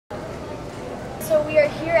So we are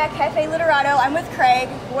here at Cafe Literato. I'm with Craig.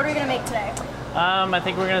 What are we going to make today? I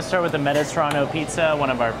think we're going to start with the Literato pizza, one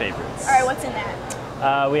of our favorites. All right, what's in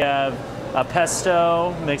that? We have a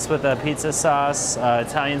pesto mixed with a pizza sauce,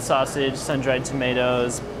 Italian sausage, sun-dried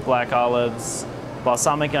tomatoes, black olives,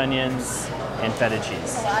 balsamic onions, and feta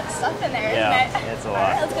cheese. A lot of stuff in there, yeah, isn't it? It's a lot. All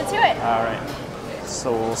right, let's get to it. All right.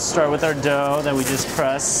 So we'll start with our dough that we just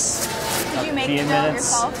press. Did you make the dough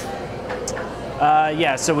yourself?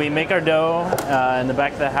 Yeah, so we make our dough in the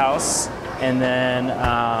back of the house, and then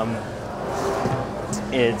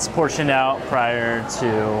it's portioned out prior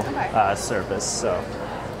to service.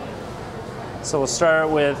 So we'll start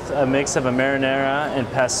with a mix of a marinara and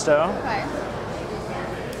pesto. Okay.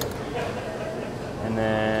 And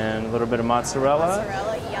then a little bit of mozzarella.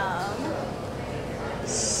 Mozzarella, yum.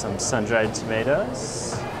 Some sun-dried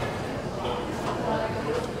tomatoes.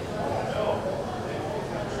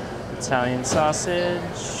 Italian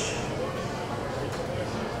sausage.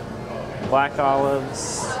 Black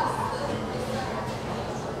olives.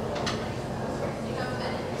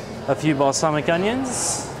 A few balsamic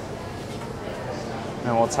onions.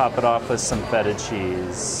 And we'll top it off with some feta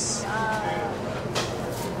cheese.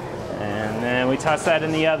 And then we toss that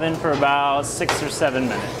in the oven for about 6 or 7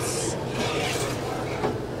 minutes.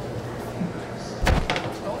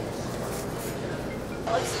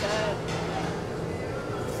 That looks good.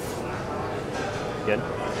 Good.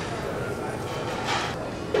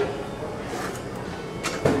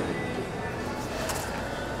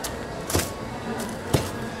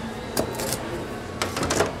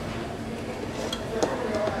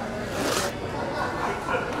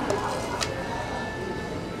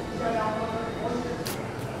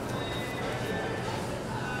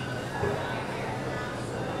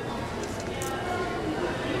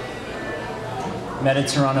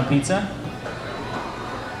 Literato pizza.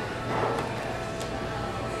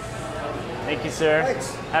 Thank you, sir.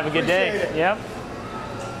 Thanks. Have a good day. Yep.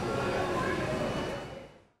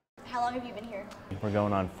 How long have you been here? We're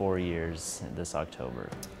going on 4 years this October.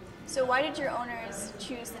 So why did your owners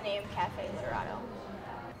choose the name Cafe Literato?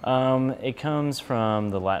 It comes from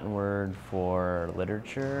the Latin word for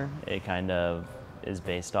literature. It kind of is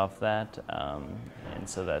based off that, and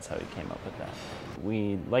so that's how we came up with that.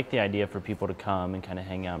 We like the idea for people to come and kind of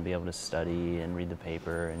hang out and be able to study and read the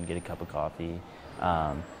paper and get a cup of coffee,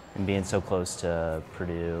 and being so close to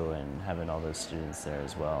Purdue and having all those students there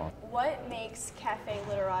as well. What makes Cafe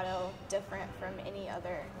Literato different from any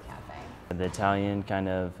other cafe? The Italian kind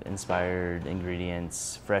of inspired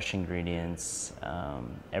ingredients, fresh ingredients,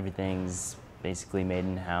 everything's basically made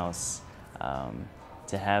in-house.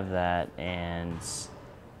 To have that, and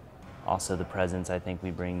also the presence I think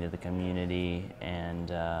we bring to the community,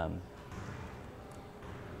 and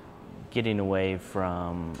getting away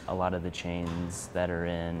from a lot of the chains that are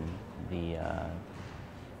in the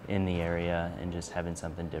area, and just having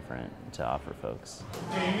something different to offer folks.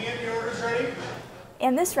 Damien, your order's ready?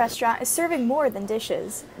 And this restaurant is serving more than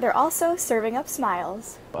dishes. They're also serving up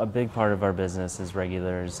smiles. A big part of our business is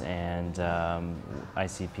regulars, and I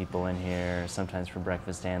see people in here sometimes for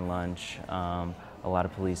breakfast and lunch. A lot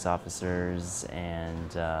of police officers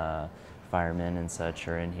and firemen and such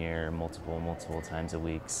are in here multiple times a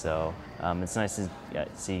week. So it's nice to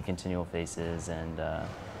see continual faces, and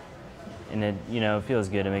it it feels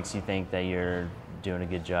good. It makes you think that you're doing a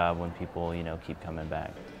good job when people keep coming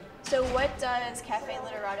back. So what does Cafe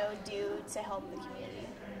Literato do to help the community?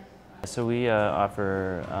 So we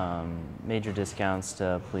offer major discounts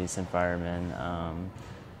to police and firemen,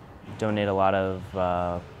 donate a lot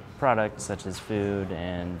of products such as food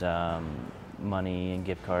and money and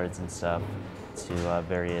gift cards and stuff to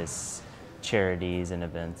various charities and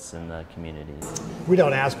events in the community. We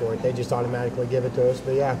don't ask for it, they just automatically give it to us,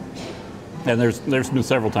 but yeah. And there's been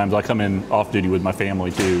several times I come in off duty with my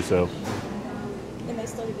family too, so. And they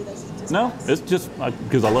still give you those discounts? No, it's just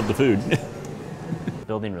because I love the food.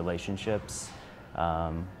 Building relationships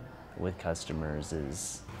with customers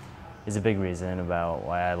is a big reason about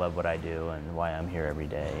why I love what I do and why I'm here every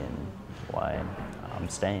day and why I'm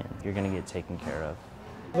staying. You're going to get taken care of.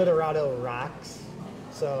 Literato rocks,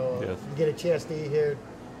 so Yes. you get a chance to eat here,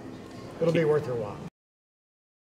 it'll be worth your while.